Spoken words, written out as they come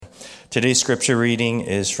Today's scripture reading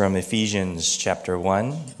is from Ephesians chapter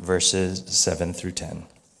 1, verses 7 through 10.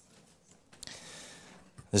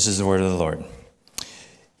 This is the word of the Lord.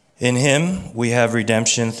 In him we have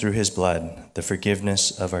redemption through his blood, the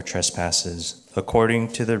forgiveness of our trespasses, according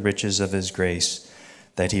to the riches of his grace,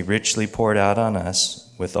 that he richly poured out on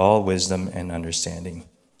us with all wisdom and understanding.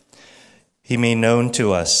 He made known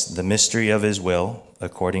to us the mystery of his will,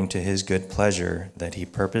 according to his good pleasure, that he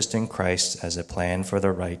purposed in Christ as a plan for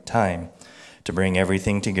the right time, to bring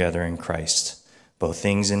everything together in Christ, both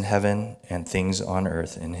things in heaven and things on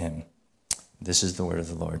earth in him. This is the word of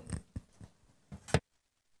the Lord.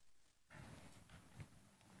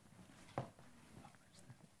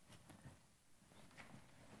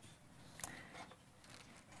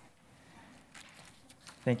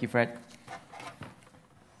 Thank you, Fred.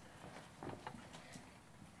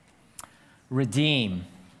 Redeem.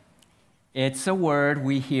 It's a word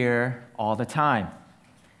we hear all the time.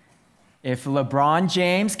 If LeBron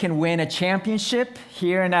James can win a championship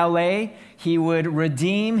here in LA, he would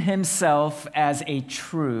redeem himself as a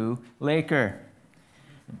true Laker.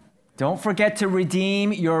 Don't forget to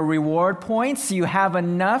redeem your reward points. You have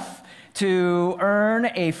enough to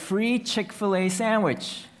earn a free Chick-fil-A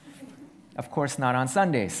sandwich. Of course, not on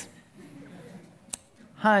Sundays.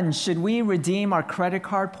 Hun, should we redeem our credit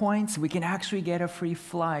card points? We can actually get a free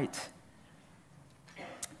flight.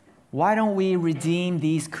 Why don't we redeem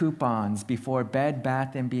these coupons before Bed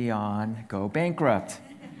Bath & Beyond go bankrupt?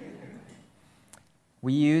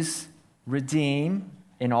 We use redeem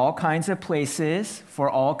in all kinds of places for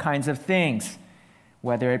all kinds of things,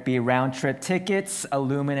 whether it be round-trip tickets,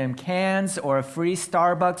 aluminum cans, or a free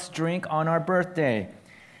Starbucks drink on our birthday.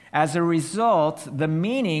 As a result, the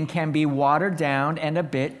meaning can be watered down and a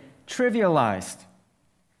bit trivialized.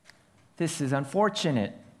 This is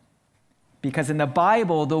unfortunate because in the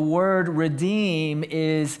Bible, the word redeem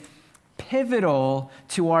is pivotal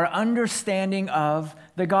to our understanding of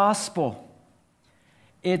the gospel.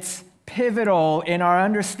 It's pivotal in our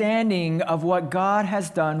understanding of what God has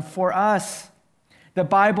done for us. The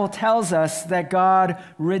Bible tells us that God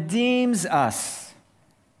redeems us.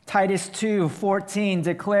 Titus 2:14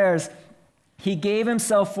 declares, he gave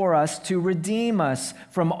himself for us to redeem us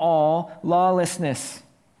from all lawlessness.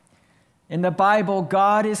 In the Bible,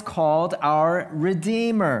 God is called our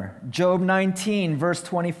Redeemer. Job 19, verse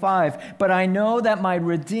 25. But I know that my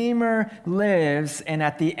Redeemer lives, and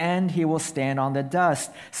at the end he will stand on the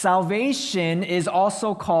dust. Salvation is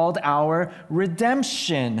also called our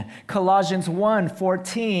redemption. Colossians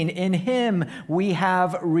 1:14. In him we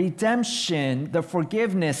have redemption, the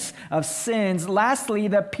forgiveness of sins. Lastly,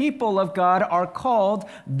 the people of God are called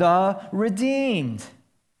the redeemed.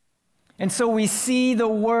 And so we see the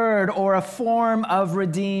word or a form of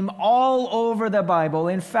redeem all over the Bible.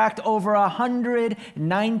 In fact, over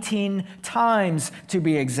 119 times to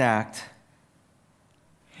be exact.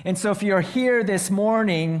 And so if you're here this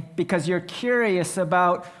morning because you're curious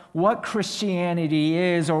about what Christianity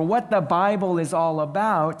is or what the Bible is all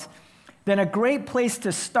about, then a great place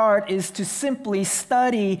to start is to simply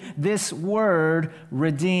study this word,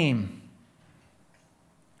 redeem.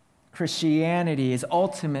 Christianity is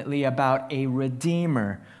ultimately about a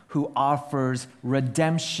redeemer who offers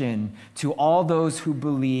redemption to all those who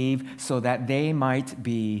believe so that they might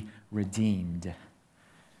be redeemed.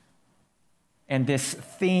 And this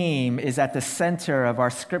theme is at the center of our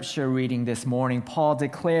scripture reading this morning. Paul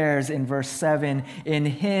declares in verse 7, in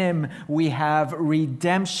him we have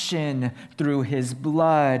redemption through his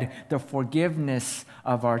blood, the forgiveness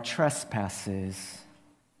of our trespasses.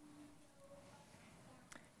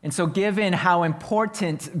 And so given how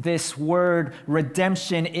important this word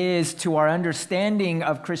redemption is to our understanding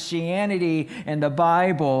of Christianity and the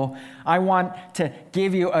Bible, I want to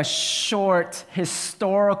give you a short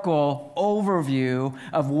historical overview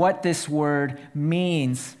of what this word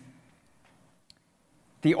means.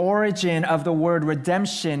 The origin of the word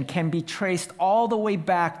redemption can be traced all the way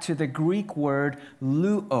back to the Greek word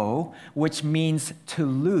luo, which means to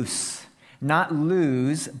loose. Not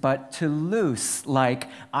lose, but to loose, like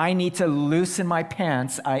I need to loosen my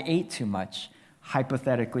pants, I ate too much,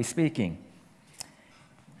 hypothetically speaking.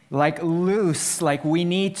 Like loose, like we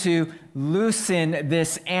need to loosen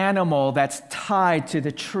this animal that's tied to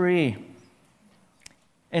the tree.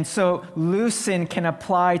 And so loosen can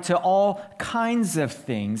apply to all kinds of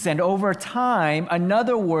things. And over time,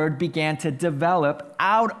 another word began to develop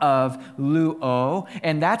out of luo,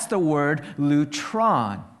 and that's the word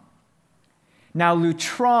lutron. Now,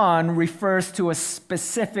 lutron refers to a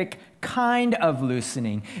specific kind of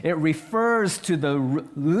loosening. It refers to the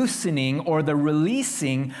loosening or the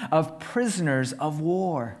releasing of prisoners of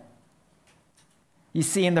war. You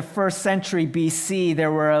see, in the first century BC,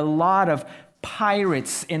 there were a lot of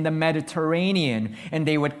pirates in the Mediterranean, and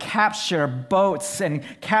they would capture boats and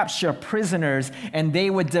capture prisoners, and they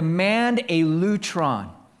would demand a lutron.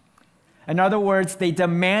 In other words, they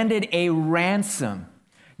demanded a ransom.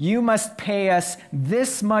 You must pay us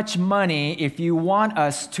this much money if you want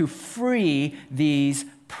us to free these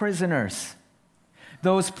prisoners.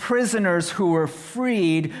 Those prisoners who were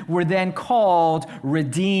freed were then called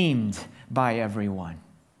redeemed by everyone.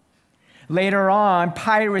 Later on,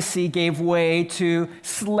 piracy gave way to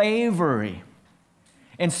slavery.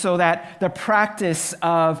 And so that the practice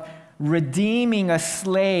of redeeming a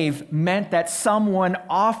slave meant that someone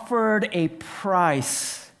offered a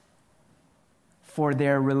price for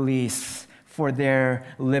their release, for their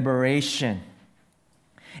liberation.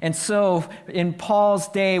 And so in Paul's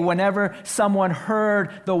day, whenever someone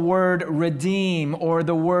heard the word redeem or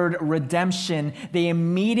the word redemption, they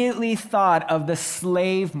immediately thought of the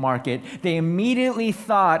slave market. They immediately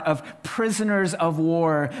thought of prisoners of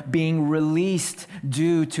war being released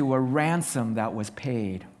due to a ransom that was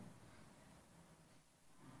paid.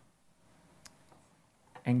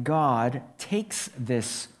 And God takes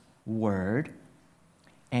this word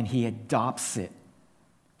and he adopts it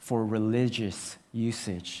for religious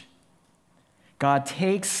usage. God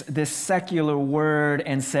takes this secular word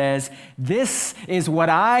and says, "This is what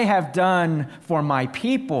I have done for my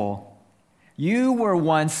people. You were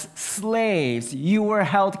once slaves. You were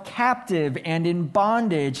held captive and in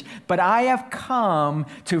bondage, but I have come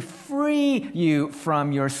to free you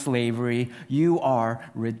from your slavery. You are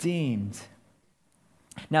redeemed."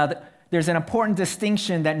 Now, there's an important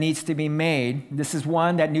distinction that needs to be made. This is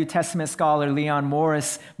one that New Testament scholar Leon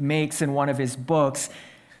Morris makes in one of his books.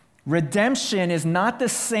 Redemption is not the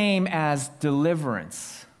same as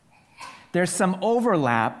deliverance. There's some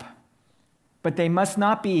overlap, but they must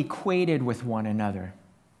not be equated with one another.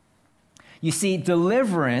 You see,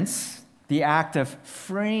 deliverance, the act of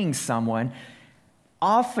freeing someone,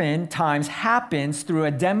 oftentimes happens through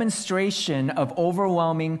a demonstration of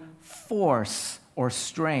overwhelming force or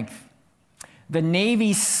strength. The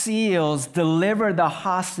Navy SEALs delivered the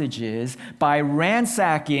hostages by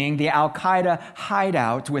ransacking the Al-Qaeda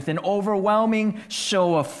hideout with an overwhelming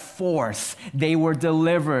show of force. They were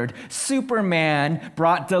delivered. Superman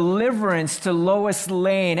brought deliverance to Lois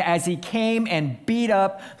Lane as he came and beat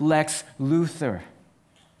up Lex Luthor.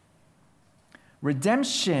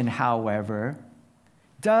 Redemption, however,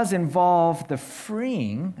 does involve the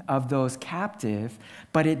freeing of those captive,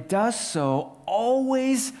 but it does so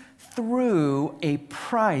always through a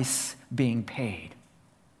price being paid,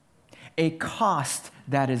 a cost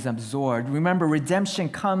that is absorbed. Remember, redemption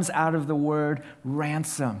comes out of the word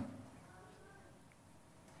ransom.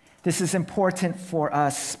 This is important for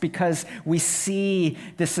us because we see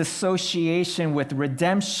this association with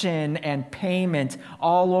redemption and payment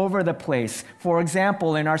all over the place. For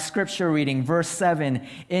example, in our scripture reading, verse 7,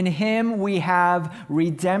 "In him we have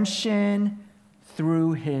redemption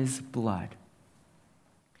through his blood."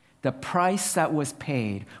 The price that was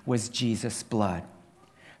paid was Jesus' blood.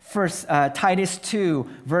 First, Titus 2,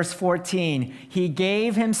 verse 14, "He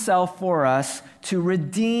gave himself for us to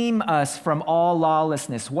redeem us from all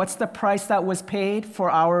lawlessness." What's the price that was paid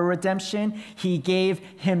for our redemption? He gave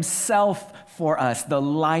himself for us. The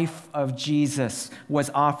life of Jesus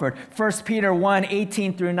was offered. 1 Peter 1,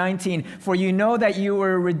 18 through 19, "For you know that you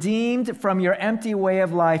were redeemed from your empty way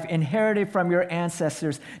of life, inherited from your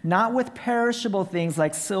ancestors, not with perishable things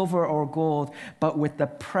like silver or gold, but with the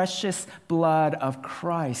precious blood of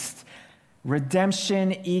Christ."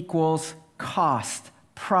 Redemption equals cost,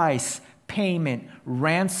 price, payment,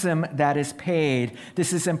 ransom that is paid.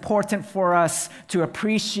 This is important for us to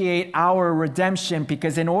appreciate our redemption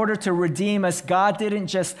because in order to redeem us, God didn't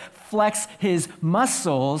just flex his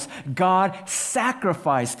muscles, God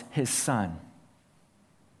sacrificed his son.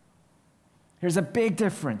 There's a big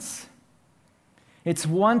difference. It's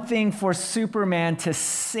one thing for Superman to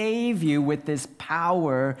save you with this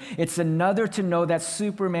power. It's another to know that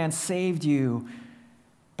Superman saved you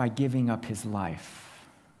by giving up his life.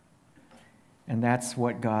 And that's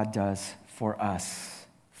what God does for us,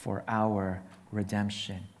 for our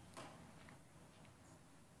redemption.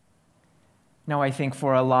 Now, I think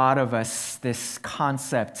for a lot of us, this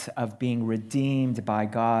concept of being redeemed by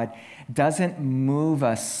God doesn't move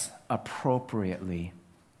us appropriately.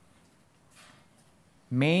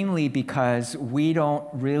 Mainly because we don't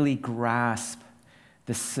really grasp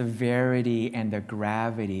the severity and the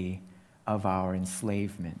gravity of our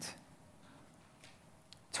enslavement.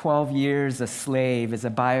 12 Years a Slave is a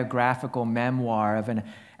biographical memoir of an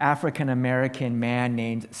African-American man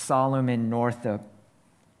named Solomon Northup.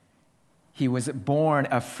 He was born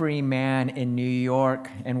a free man in New York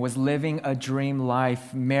and was living a dream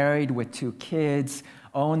life, married with 2 kids,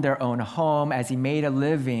 owned their own home as he made a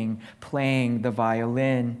living playing the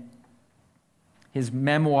violin. His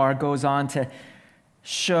memoir goes on to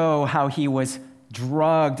show how he was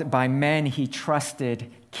drugged by men he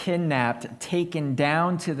trusted, kidnapped, taken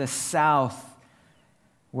down to the South,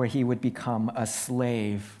 where he would become a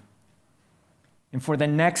slave. And for the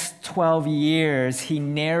next 12 years, he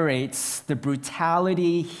narrates the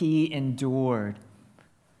brutality he endured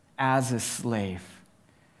as a slave,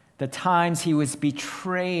 the times he was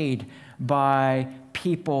betrayed by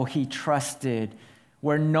people he trusted,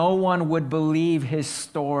 where no one would believe his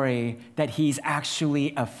story that he's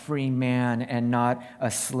actually a free man and not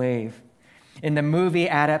a slave. In the movie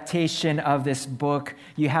adaptation of this book,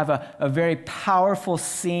 you have a very powerful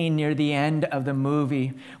scene near the end of the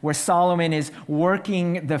movie where Solomon is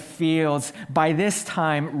working the fields, by this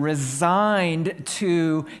time resigned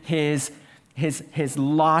to his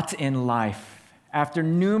lot in life after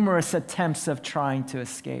numerous attempts of trying to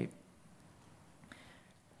escape.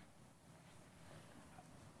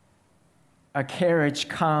 A carriage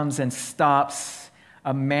comes and stops.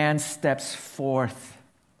 A man steps forth.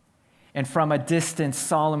 And from a distance,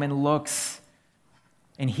 Solomon looks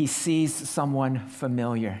and he sees someone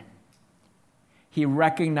familiar. He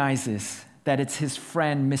recognizes that it's his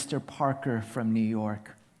friend, Mr. Parker from New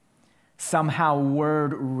York. Somehow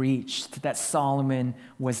word reached that Solomon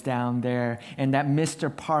was down there and that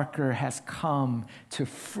Mr. Parker has come to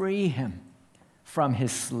free him from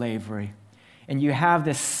his slavery. And you have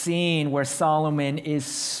this scene where Solomon is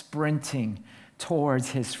sprinting towards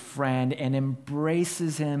his friend and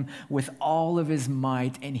embraces him with all of his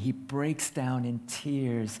might, and he breaks down in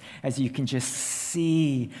tears as you can just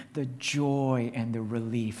see the joy and the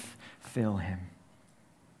relief fill him.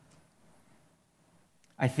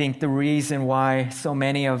 I think the reason why so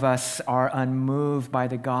many of us are unmoved by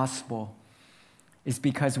the gospel is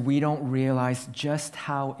because we don't realize just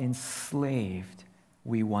how enslaved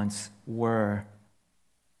we once were.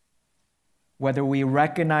 Whether we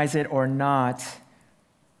recognize it or not,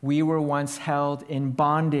 we were once held in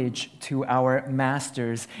bondage to our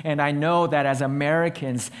masters. And I know that as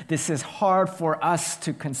Americans, this is hard for us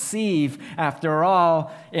to conceive. After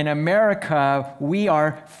all, in America, we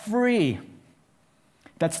are free.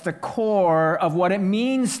 That's the core of what it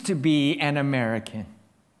means to be an American.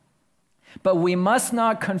 But we must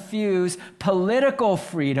not confuse political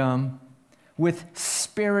freedom with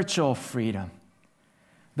spiritual freedom.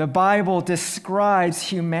 The Bible describes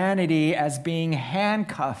humanity as being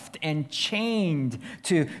handcuffed and chained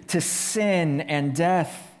to sin and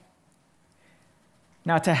death.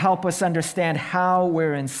 Now, to help us understand how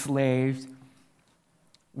we're enslaved,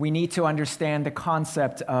 we need to understand the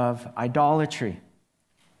concept of idolatry.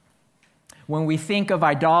 When we think of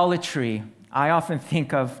idolatry, I often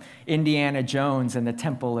think of Indiana Jones and the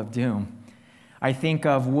Temple of Doom. I think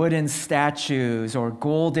of wooden statues or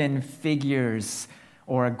golden figures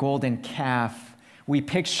or a golden calf. We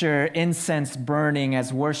picture incense burning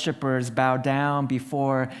as worshipers bow down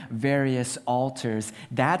before various altars.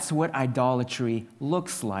 That's what idolatry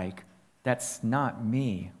looks like. That's not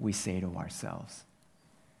me, we say to ourselves.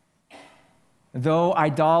 Though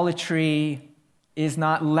idolatry is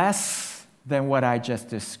not less than what I just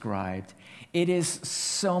described, it is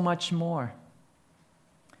so much more.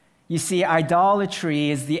 You see, idolatry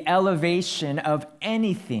is the elevation of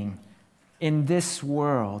anything in this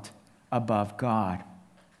world above God.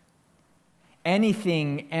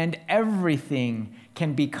 Anything and everything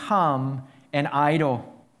can become an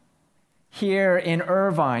idol. Here in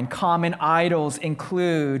Irvine, common idols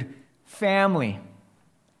include family,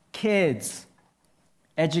 kids,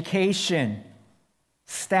 education,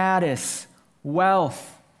 status,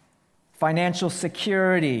 wealth, financial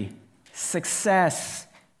security, success,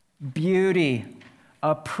 beauty,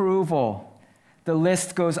 approval. The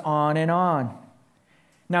list goes on and on.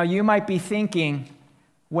 Now, you might be thinking,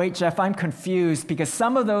 wait, Jeff, I'm confused because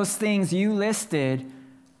some of those things you listed,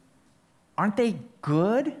 aren't they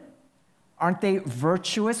good? Aren't they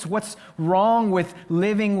virtuous? What's wrong with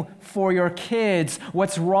living for your kids?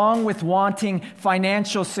 What's wrong with wanting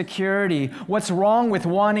financial security? What's wrong with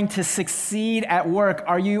wanting to succeed at work?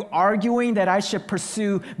 Are you arguing that I should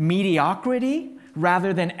pursue mediocrity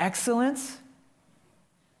rather than excellence?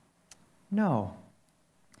 No.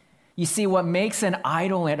 You see, what makes an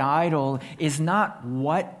idol is not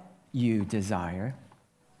what you desire.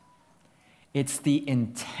 It's the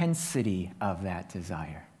intensity of that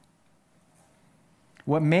desire.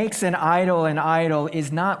 What makes an idol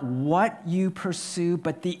is not what you pursue,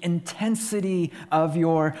 but the intensity of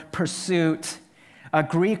your pursuit. A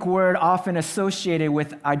Greek word often associated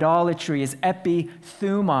with idolatry is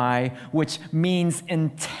epithumai, which means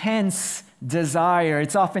intense desire.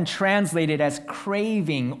 It's often translated as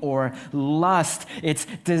craving or lust. It's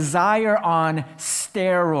desire on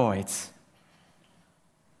steroids.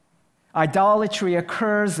 Idolatry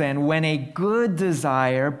occurs then when a good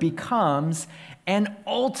desire becomes an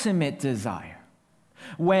ultimate desire.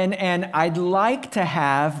 When an I'd like to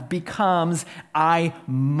have becomes I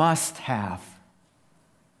must have.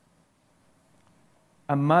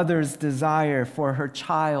 A mother's desire for her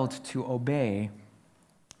child to obey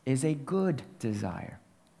is a good desire.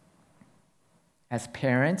 As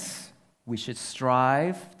parents, we should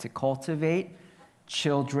strive to cultivate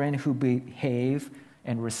children who behave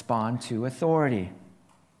and respond to authority.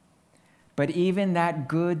 But even that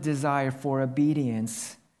good desire for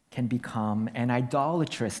obedience can become an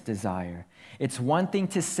idolatrous desire. It's one thing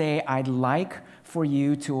to say, I'd like for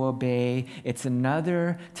you to obey. It's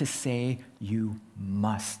another to say, you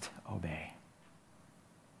must obey.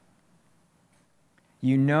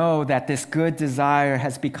 You know that this good desire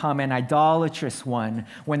has become an idolatrous one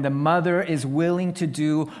when the mother is willing to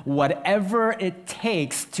do whatever it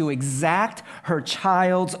takes to exact her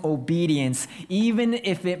child's obedience, even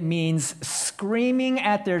if it means screaming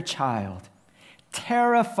at their child,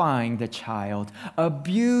 terrifying the child,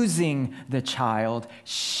 abusing the child,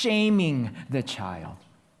 shaming the child.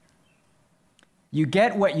 You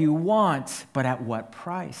get what you want, but at what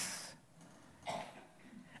price?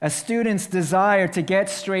 A student's desire to get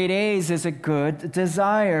straight A's is a good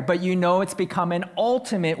desire, but you know it's become an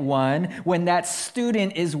ultimate one when that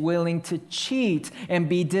student is willing to cheat and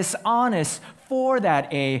be dishonest for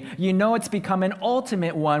that A. You know it's become an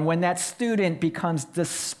ultimate one when that student becomes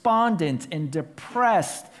despondent and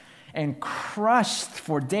depressed and crushed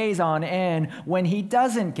for days on end when he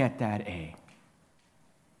doesn't get that A.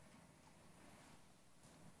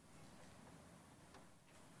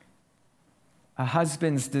 A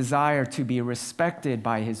husband's desire to be respected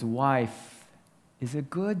by his wife is a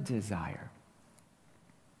good desire.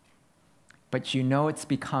 But you know it's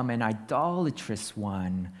become an idolatrous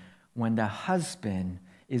one when the husband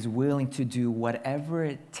is willing to do whatever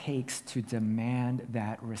it takes to demand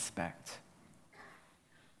that respect.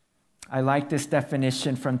 I like this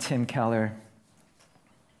definition from Tim Keller.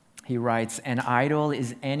 He writes, an idol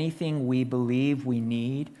is anything we believe we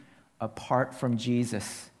need apart from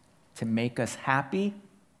Jesus to make us happy,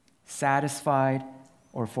 satisfied,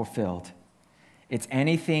 or fulfilled. It's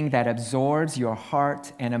anything that absorbs your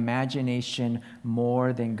heart and imagination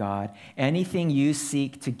more than God. Anything you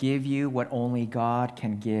seek to give you what only God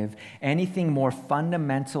can give. Anything more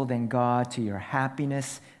fundamental than God to your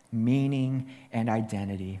happiness, meaning, and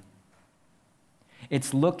identity.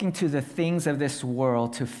 It's looking to the things of this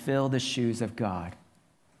world to fill the shoes of God.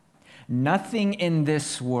 Nothing in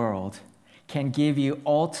this world can give you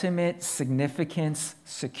ultimate significance,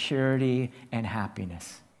 security, and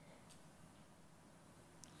happiness.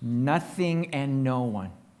 Nothing and no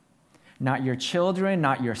one. Not your children,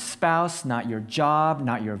 not your spouse, not your job,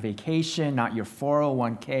 not your vacation, not your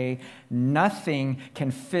 401k. Nothing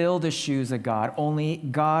can fill the shoes of God. Only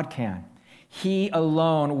God can. He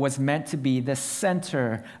alone was meant to be the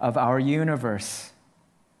center of our universe.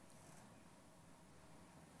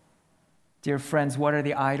 Dear friends, what are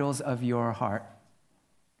the idols of your heart?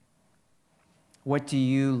 What do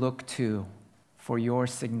you look to for your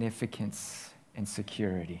significance and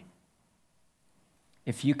security?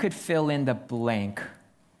 If you could fill in the blank,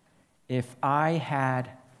 if I had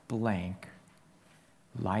blank,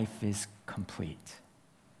 life is complete.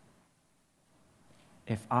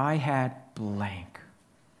 If I had blank,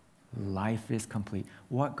 life is complete.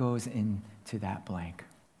 What goes into that blank?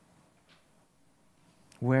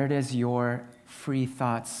 Where does your free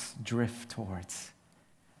thoughts drift towards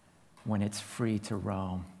when it's free to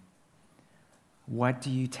roam? What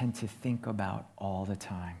do you tend to think about all the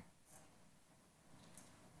time?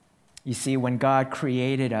 You see, when God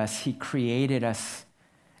created us, He created us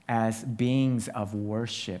as beings of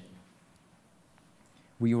worship.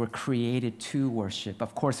 We were created to worship.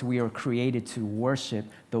 Of course, we were created to worship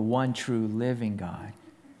the one true living God.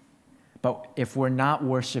 But if we're not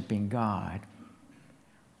worshiping God,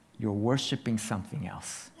 you're worshiping something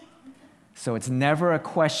else. So it's never a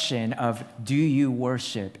question of do you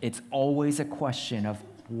worship? It's always a question of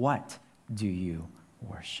what do you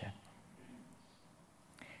worship?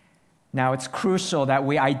 Now, it's crucial that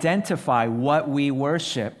we identify what we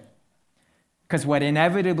worship, because what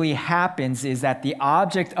inevitably happens is that the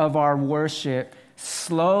object of our worship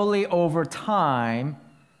slowly over time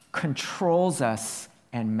controls us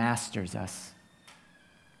and masters us.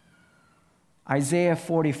 Isaiah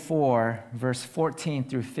 44, verse 14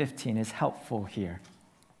 through 15 is helpful here.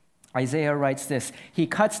 Isaiah writes this: "He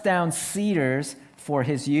cuts down cedars for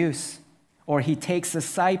his use, or he takes a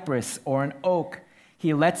cypress or an oak.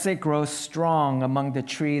 He lets it grow strong among the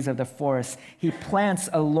trees of the forest. He plants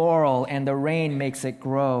a laurel, and the rain makes it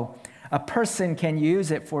grow. A person can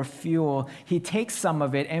use it for fuel. He takes some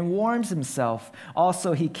of it and warms himself.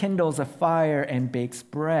 Also, he kindles a fire and bakes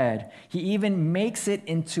bread. He even makes it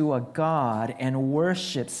into a god and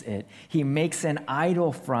worships it. He makes an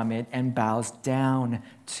idol from it and bows down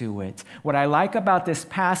to it." What I like about this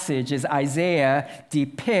passage is Isaiah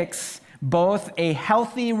depicts both a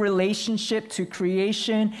healthy relationship to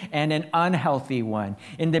creation and an unhealthy one.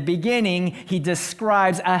 In the beginning, he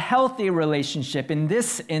describes a healthy relationship. In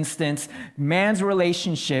this instance, man's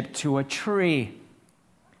relationship to a tree.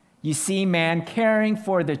 You see man caring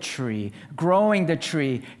for the tree, growing the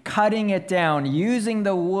tree, cutting it down, using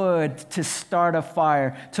the wood to start a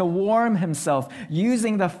fire, to warm himself,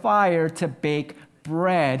 using the fire to bake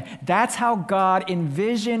bread. That's how God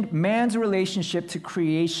envisioned man's relationship to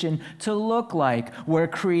creation to look like, where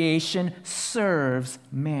creation serves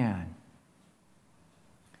man.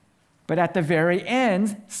 But at the very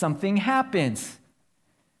end, something happens.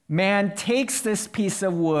 Man takes this piece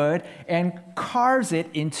of wood and carves it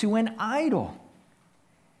into an idol.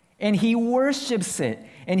 And he worships it,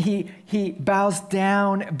 and he bows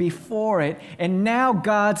down before it. And now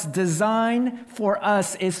God's design for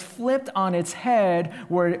us is flipped on its head,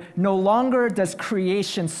 where no longer does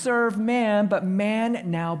creation serve man, but man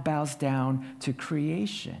now bows down to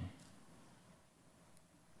creation.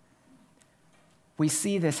 We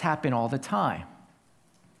see this happen all the time.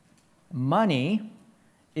 Money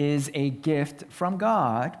is a gift from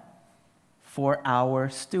God for our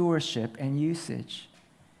stewardship and usage.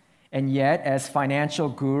 And yet, as financial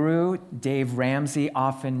guru Dave Ramsey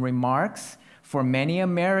often remarks, for many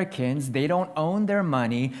Americans, they don't own their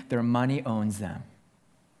money owns them.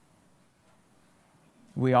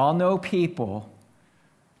 We all know people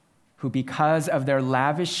who, because of their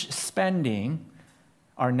lavish spending,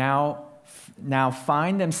 are now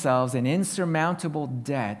find themselves in insurmountable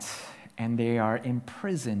debt, and they are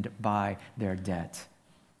imprisoned by their debt.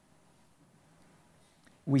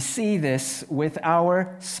 We see this with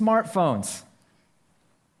our smartphones.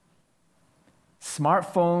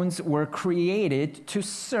 Smartphones were created to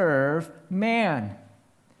serve man.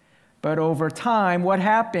 But over time, what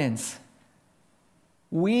happens?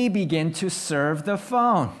 We begin to serve the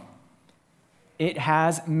phone. It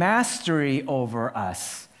has mastery over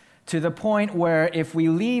us, to the point where if we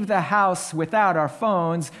leave the house without our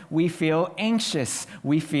phones, we feel anxious,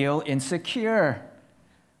 we feel insecure.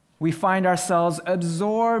 We find ourselves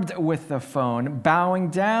absorbed with the phone, bowing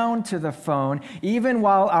down to the phone. Even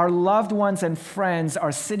while our loved ones and friends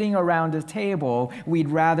are sitting around a table, we'd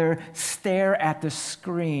rather stare at the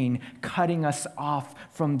screen, cutting us off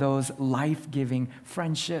from those life-giving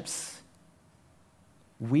friendships.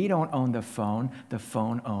 We don't own the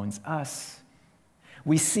phone owns us.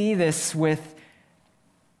 We see this with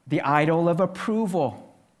the idol of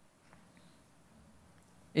approval.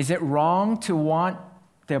 Is it wrong to want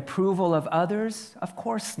the approval of others? Of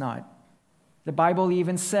course not. The Bible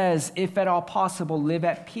even says, if at all possible, live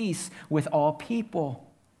at peace with all people.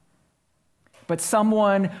 But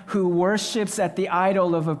someone who worships at the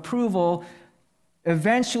idol of approval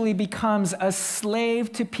eventually becomes a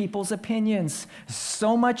slave to people's opinions,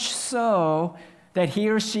 so much so that he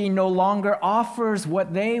or she no longer offers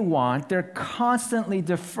what they want. They're constantly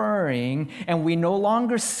deferring, and we no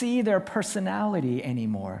longer see their personality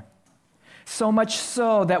anymore. So much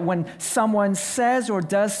so that when someone says or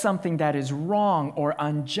does something that is wrong or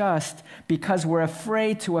unjust, because we're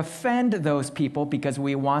afraid to offend those people because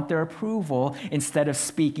we want their approval, instead of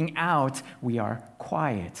speaking out, we are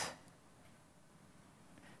quiet.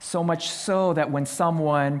 So much so that when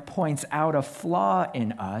someone points out a flaw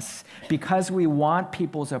in us, because we want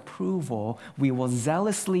people's approval, we will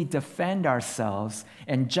zealously defend ourselves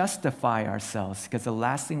and justify ourselves, because the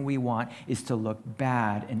last thing we want is to look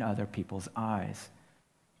bad in other people's eyes.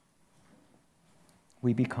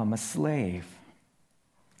 We become a slave.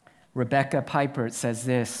 Rebecca Piper says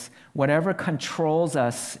this: "Whatever controls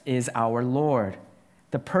us is our Lord.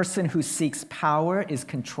 The person who seeks power is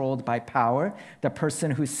controlled by power. The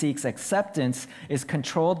person who seeks acceptance is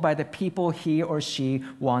controlled by the people he or she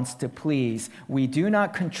wants to please. We do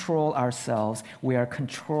not control ourselves. We are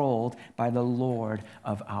controlled by the Lord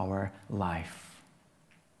of our life."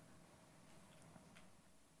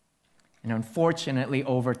 And unfortunately,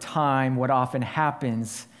 over time, what often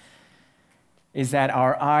happens is that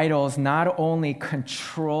our idols not only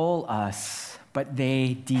control us, but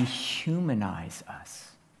they dehumanize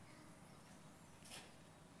us.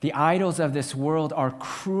 The idols of this world are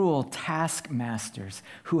cruel taskmasters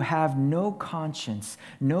who have no conscience,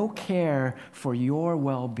 no care for your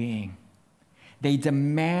well-being. They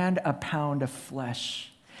demand a pound of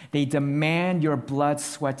flesh. They demand your blood,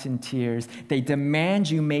 sweat, and tears. They demand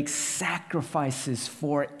you make sacrifices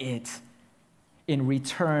for it. In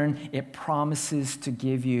return, it promises to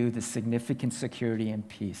give you the significant security and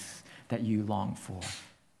peace that you long for.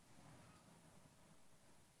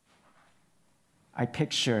 I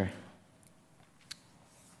picture,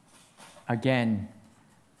 again,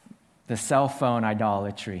 the cell phone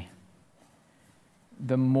idolatry.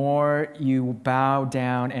 The more you bow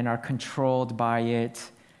down and are controlled by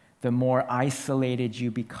it, the more isolated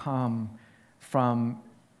you become from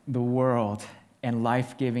the world and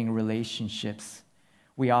life-giving relationships.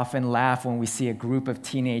 We often laugh when we see a group of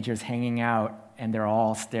teenagers hanging out and they're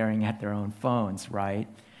all staring at their own phones, right?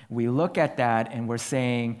 We look at that and we're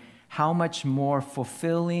saying, how much more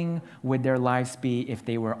fulfilling would their lives be if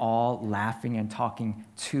they were all laughing and talking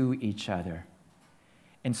to each other?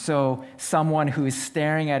 And so someone who is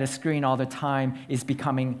staring at a screen all the time is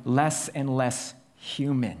becoming less and less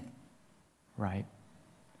human, right?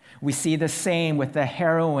 We see the same with the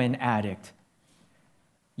heroin addict.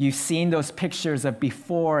 You've seen those pictures of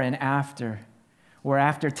before and after, where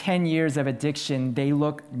after 10 years of addiction, they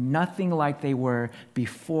look nothing like they were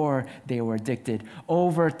before they were addicted.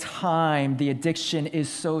 Over time, the addiction is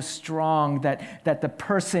so strong that the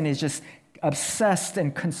person is just obsessed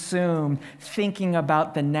and consumed, thinking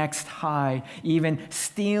about the next high, even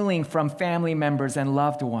stealing from family members and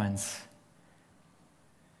loved ones.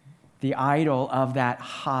 The idol of that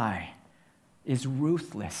high is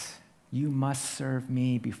ruthless. You must serve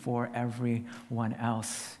me before everyone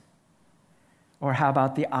else. Or how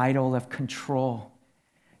about the idol of control?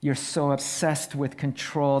 You're so obsessed with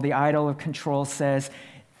control. The idol of control says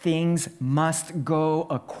things must go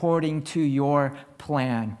according to your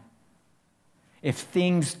plan. If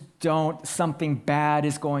things don't, something bad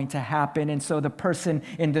is going to happen. And so the person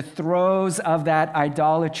in the throes of that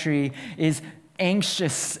idolatry is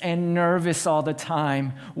anxious and nervous all the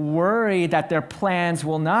time, worried that their plans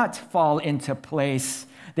will not fall into place.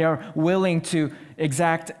 They're willing to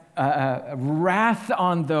exact wrath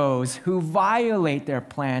on those who violate their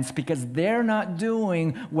plans because they're not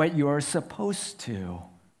doing what you're supposed to.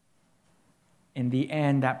 In the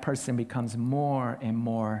end, that person becomes more and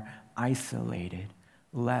more isolated,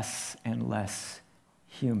 less and less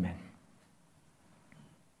human.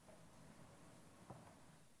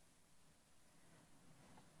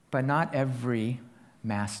 But not every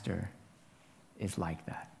master is like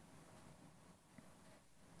that.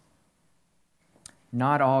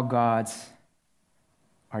 Not all gods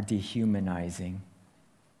are dehumanizing.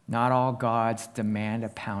 Not all gods demand a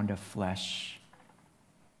pound of flesh.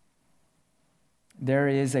 There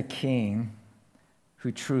is a king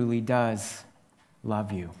who truly does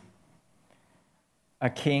love you. A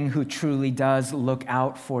king who truly does look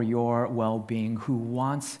out for your well-being, who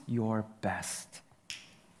wants your best.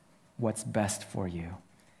 What's best for you.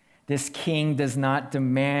 This king does not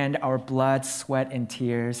demand our blood, sweat, and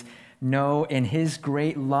tears. No, in his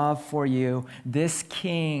great love for you, this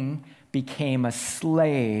king became a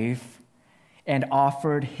slave and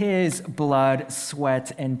offered his blood,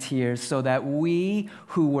 sweat, and tears so that we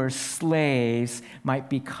who were slaves might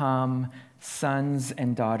become sons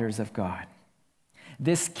and daughters of God.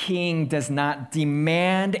 This king does not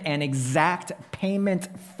demand an exact payment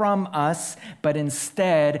from us, but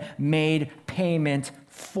instead made payment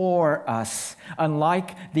for us.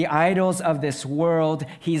 Unlike the idols of this world,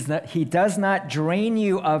 he does not drain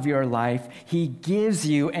you of your life. He gives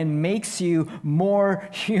you and makes you more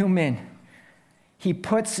human. He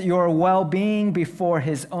puts your well-being before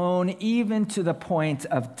his own, even to the point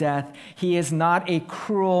of death. He is not a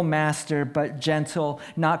cruel master, but gentle,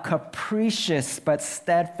 not capricious, but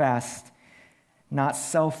steadfast, not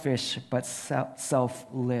selfish, but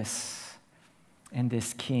selfless. And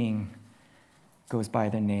this king goes by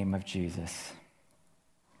the name of Jesus.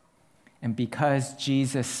 And because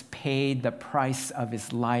Jesus paid the price of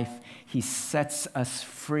his life, he sets us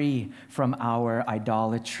free from our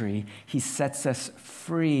idolatry. He sets us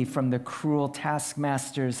free from the cruel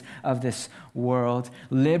taskmasters of this world,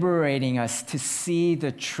 liberating us to see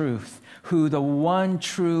the truth, who the one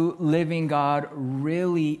true living God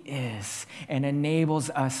really is, and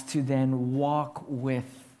enables us to then walk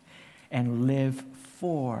with and live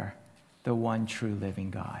for the one true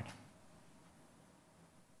living God.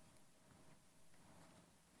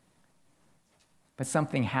 But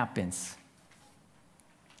something happens.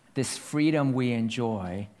 This freedom we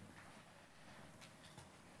enjoy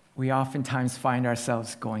we oftentimes find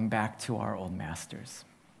ourselves going back to our old masters.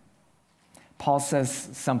 Paul says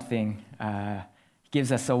something,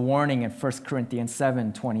 gives us a warning in 1 Corinthians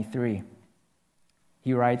 7:23.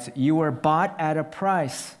 He writes, "You were bought at a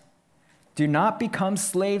price. Do not become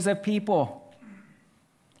slaves of people."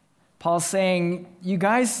 Paul's saying, you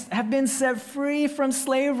guys have been set free from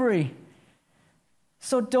slavery.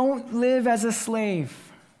 So don't live as a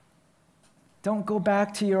slave. Don't go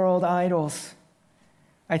back to your old idols.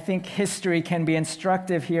 I think history can be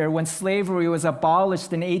instructive here. When slavery was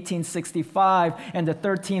abolished in 1865 and the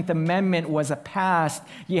 13th Amendment was passed,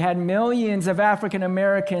 you had millions of African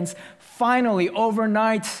Americans finally,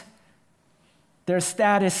 overnight, their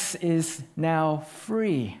status is now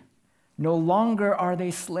free. No longer are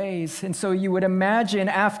they slaves. And so you would imagine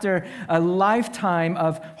after a lifetime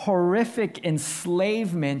of horrific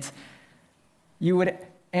enslavement, you would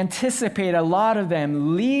anticipate a lot of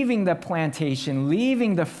them leaving the plantation,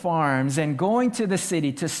 leaving the farms, and going to the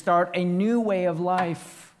city to start a new way of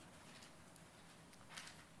life.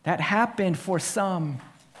 That happened for some.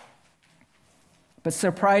 But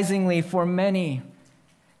surprisingly, for many,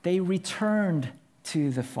 they returned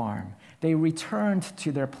to the farm. They returned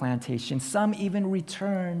to their plantation. Some even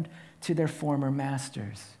returned to their former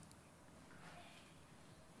masters.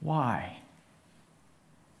 Why?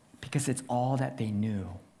 Because it's all that they knew.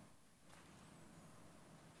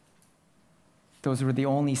 Those were the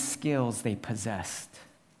only skills they possessed.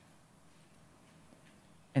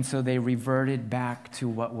 And so they reverted back to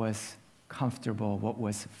what was comfortable, what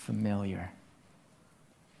was familiar.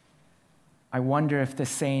 I wonder if the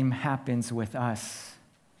same happens with us.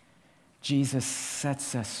 Jesus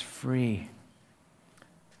sets us free.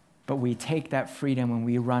 But we take that freedom and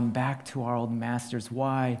we run back to our old masters.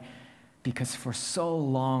 Why? Because for so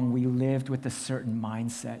long we lived with a certain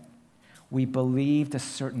mindset. We believed a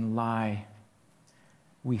certain lie.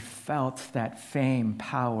 We felt that fame,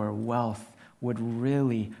 power, wealth would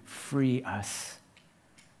really free us.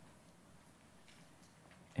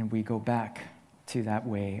 And we go back to that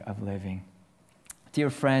way of living.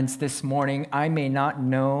 Dear friends, this morning, I may not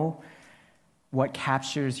know what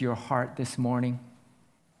captures your heart this morning.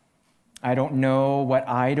 I don't know what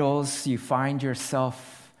idols you find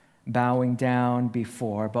yourself bowing down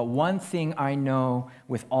before, but one thing I know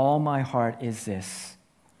with all my heart is this: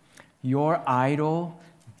 your idol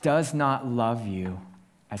does not love you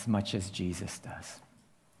as much as Jesus does.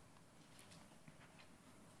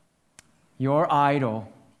 Your idol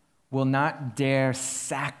will not dare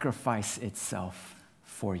sacrifice itself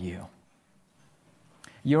for you.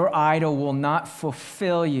 Your idol will not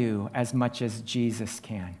fulfill you as much as Jesus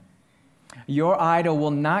can. Your idol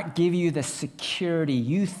will not give you the security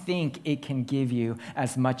you think it can give you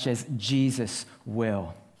as much as Jesus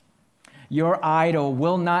will. Your idol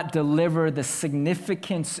will not deliver the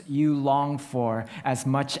significance you long for as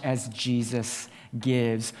much as Jesus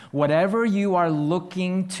gives. Whatever you are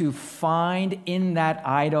looking to find in that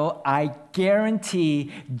idol, I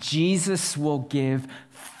guarantee Jesus will give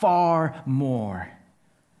far more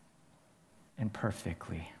and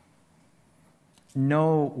perfectly.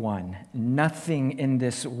 No one, nothing in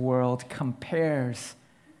this world compares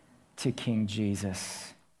to King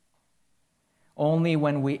Jesus. Only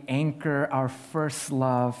when we anchor our first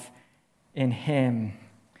love in Him,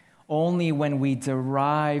 only when we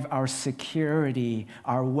derive our security,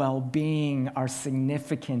 our well-being, our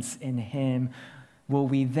significance in Him, will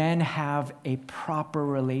we then have a proper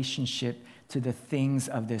relationship to the things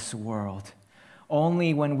of this world.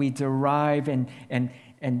 Only when we derive and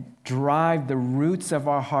drive the roots of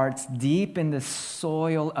our hearts deep in the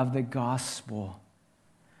soil of the gospel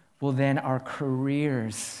will then our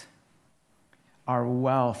careers, our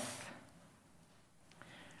wealth,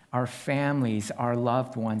 our families, our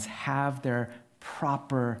loved ones have their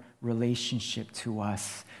proper relationship to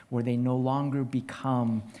us, where they no longer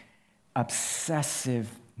become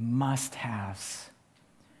obsessive must-haves,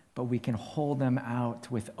 but we can hold them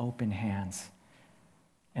out with open hands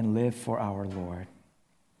and live for our Lord.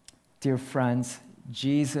 Dear friends,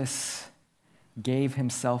 Jesus gave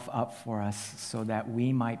Himself up for us so that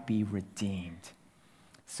we might be redeemed,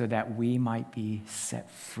 so that we might be set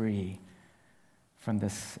free from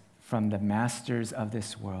the masters of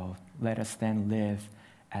this world. Let us then live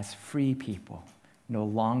as free people, no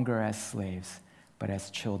longer as slaves, but as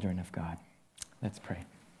children of God. Let's pray.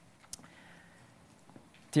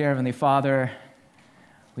 Dear Heavenly Father,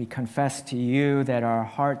 we confess to You that our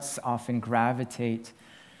hearts often gravitate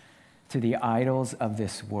to the idols of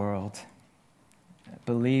this world,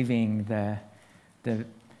 believing the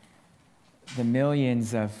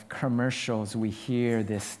millions of commercials we hear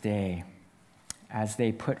this day as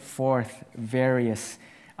they put forth various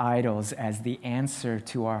idols as the answer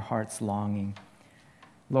to our heart's longing.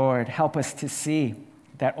 Lord, help us to see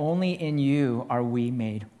that only in you are we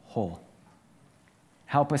made whole.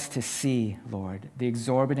 Help us to see, Lord, the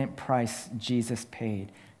exorbitant price Jesus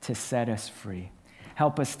paid to set us free.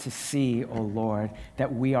 Help us to see, O Lord,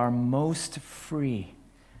 that we are most free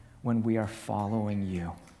when we are following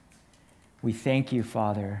you. We thank you,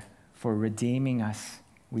 Father, for redeeming us.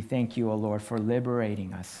 We thank you, O Lord, for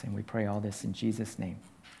liberating us. And we pray all this in Jesus' name.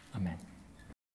 Amen.